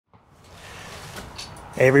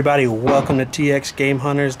Hey everybody, welcome to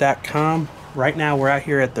txgamehunters.com. Right now we're out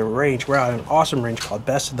here at the range. We're out at an awesome range called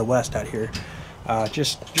Best of the West out here.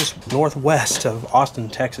 Just northwest of Austin,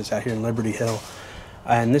 Texas, out here in Liberty Hill.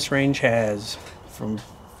 And this range has from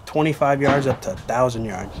 25 yards up to 1,000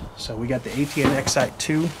 yards. So we got the ATN X-Sight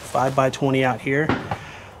II 5x20 out here.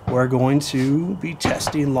 We're going to be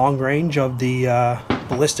testing long range of the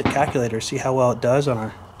ballistic calculator, see how well it does on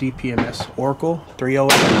our DPMS Oracle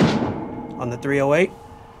 308. On the 308.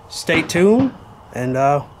 Stay tuned,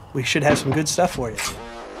 and we should have some good stuff for you.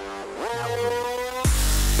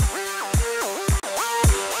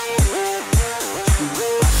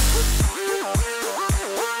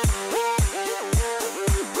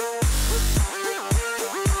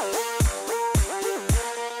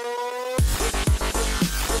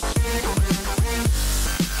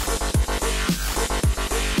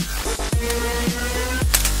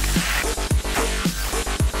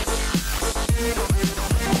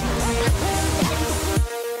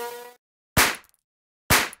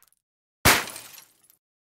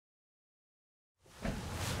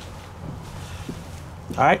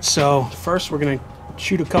 Alright, so first we're going to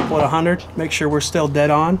shoot a couple at 100, make sure we're still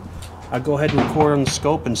dead on. I'll go ahead and record on the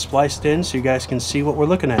scope and splice it in so you guys can see what we're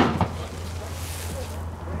looking at.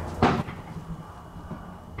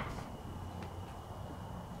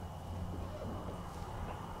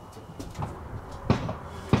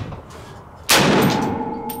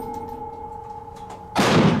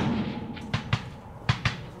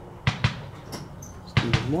 Let's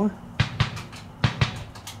do one more.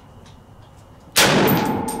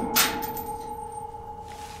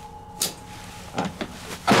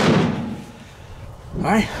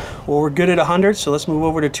 Alright, well we're good at 100, so let's move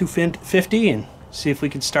over to 250 and see if we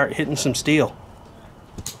can start hitting some steel.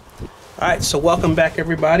 Alright, so welcome back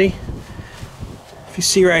everybody. If you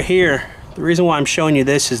see right here, the reason why I'm showing you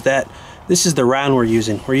this is that this is the round we're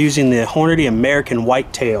using. We're using the Hornady American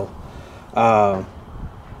Whitetail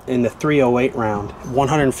in the 308 round,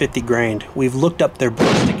 150 grain. We've looked up their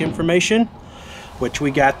ballistic information, which we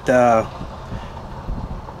got the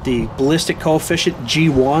ballistic coefficient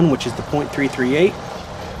G1, which is the 0.338.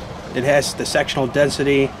 It has the sectional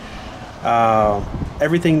density,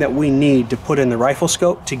 everything that we need to put in the rifle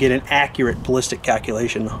scope to get an accurate ballistic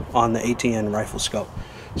calculation on the ATN rifle scope.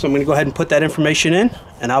 So I'm going to go ahead and put that information in,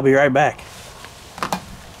 and I'll be right back.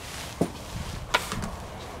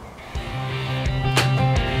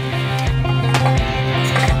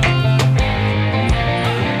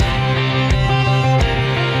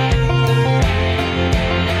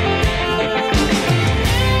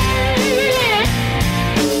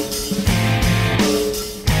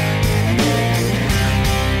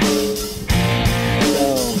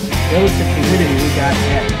 Relative humidity we got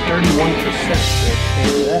at 31%.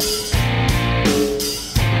 So that.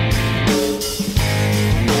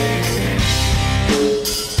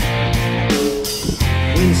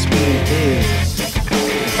 Wind speed is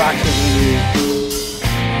approximately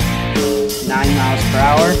 9 miles per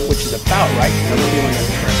hour, which is about right because I'm feeling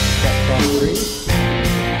that cross breeze.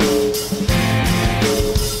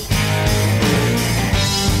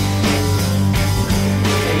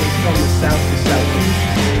 From the south to southeast.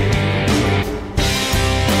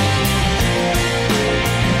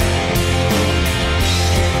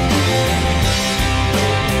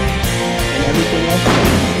 Everything else.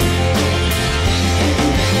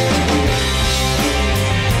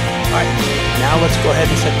 Alright, now let's go ahead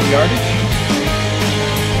and set the yardage.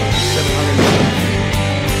 700.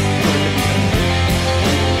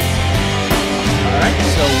 Alright,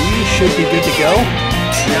 so we should be good to go.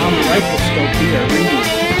 Now on the rifle scope we are reading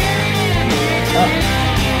up.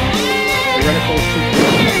 The reticle is 2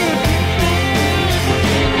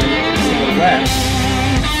 to the left,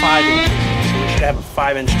 5 inches. So we should have a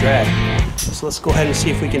 5-inch drag. So let's go ahead and see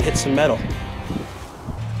if we can hit some metal.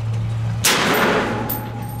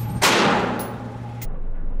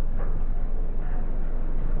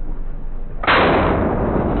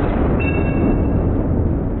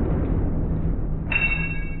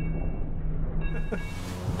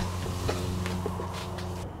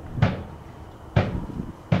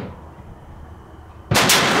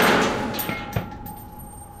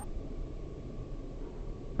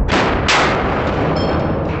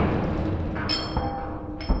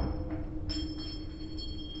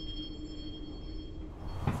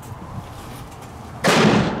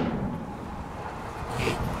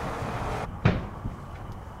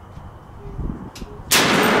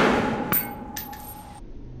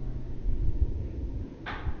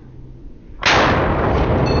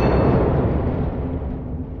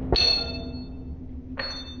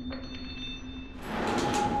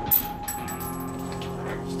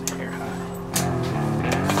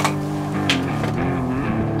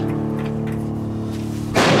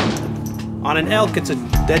 On an elk, it's a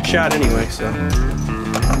dead shot anyway, so.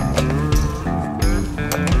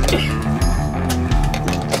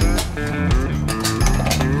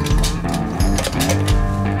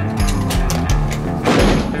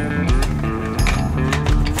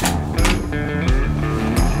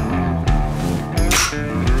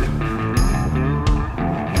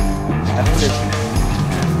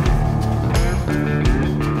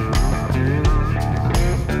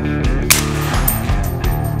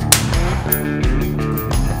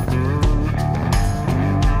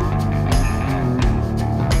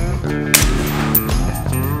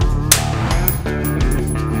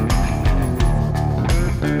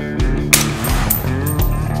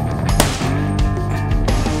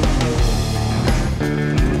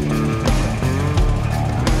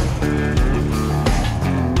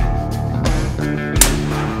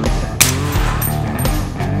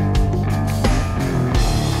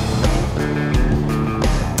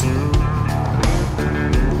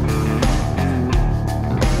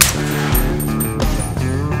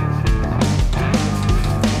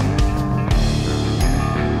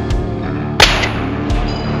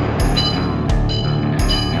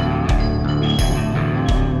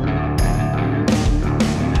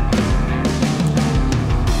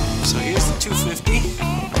 So here's the 250,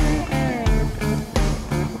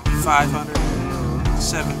 500,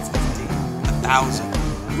 750, 1,000.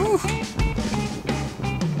 Whew.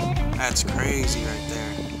 That's crazy right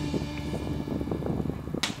there.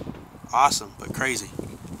 Awesome, but crazy.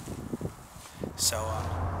 So,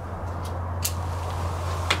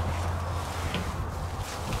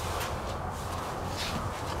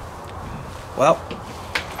 well,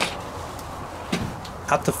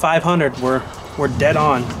 out to 500, we're dead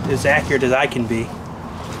on, as accurate as I can be.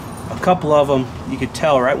 A couple of them, you could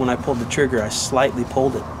tell right when I pulled the trigger, I slightly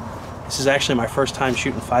pulled it. This is actually my first time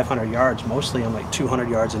shooting 500 yards. Mostly I'm like 200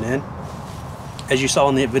 yards and in. As you saw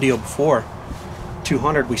in the video before,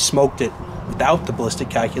 200 we smoked it without the ballistic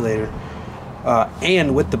calculator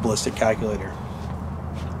and with the ballistic calculator.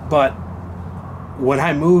 But when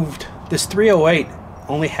I moved, this 308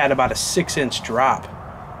 only had about a 6-inch drop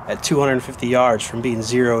at 250 yards from being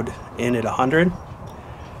zeroed in at 100.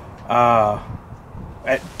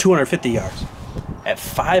 At 250 yards. At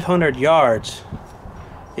 500 yards,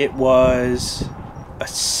 it was a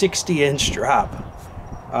 60-inch drop,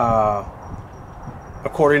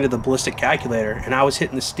 according to the ballistic calculator, and I was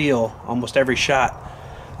hitting the steel almost every shot.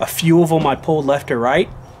 A few of them I pulled left or right,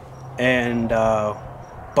 and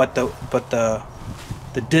but the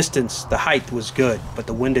distance, the height was good, but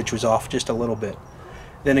the windage was off just a little bit.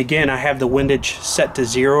 Then again, I have the windage set to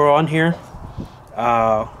 0 on here,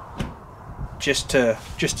 just to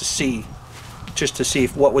see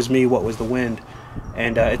if what was me, what was the wind,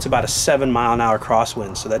 and it's about a 7-mile-an-hour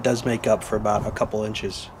crosswind, so that does make up for about a couple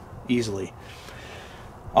inches easily.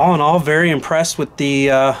 All in all, very impressed with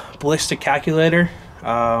the ballistic calculator.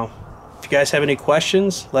 If you guys have any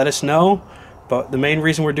questions, let us know. But the main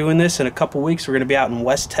reason we're doing this, in a couple weeks, we're going to be out in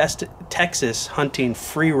West Texas hunting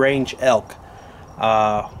free-range elk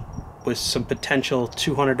with some potential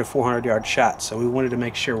 200 to 400 yard shots. So we wanted to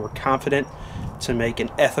make sure we're confident to make an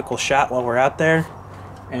ethical shot while we're out there.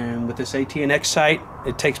 And with this ATN X-Sight,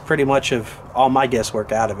 it takes pretty much of all my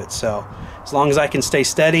guesswork out of it. So as long as I can stay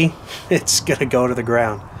steady, it's going to go to the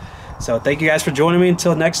ground. So thank you guys for joining me.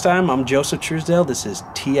 Until next time, I'm Joseph Truesdale. This is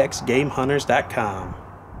TXGameHunters.com.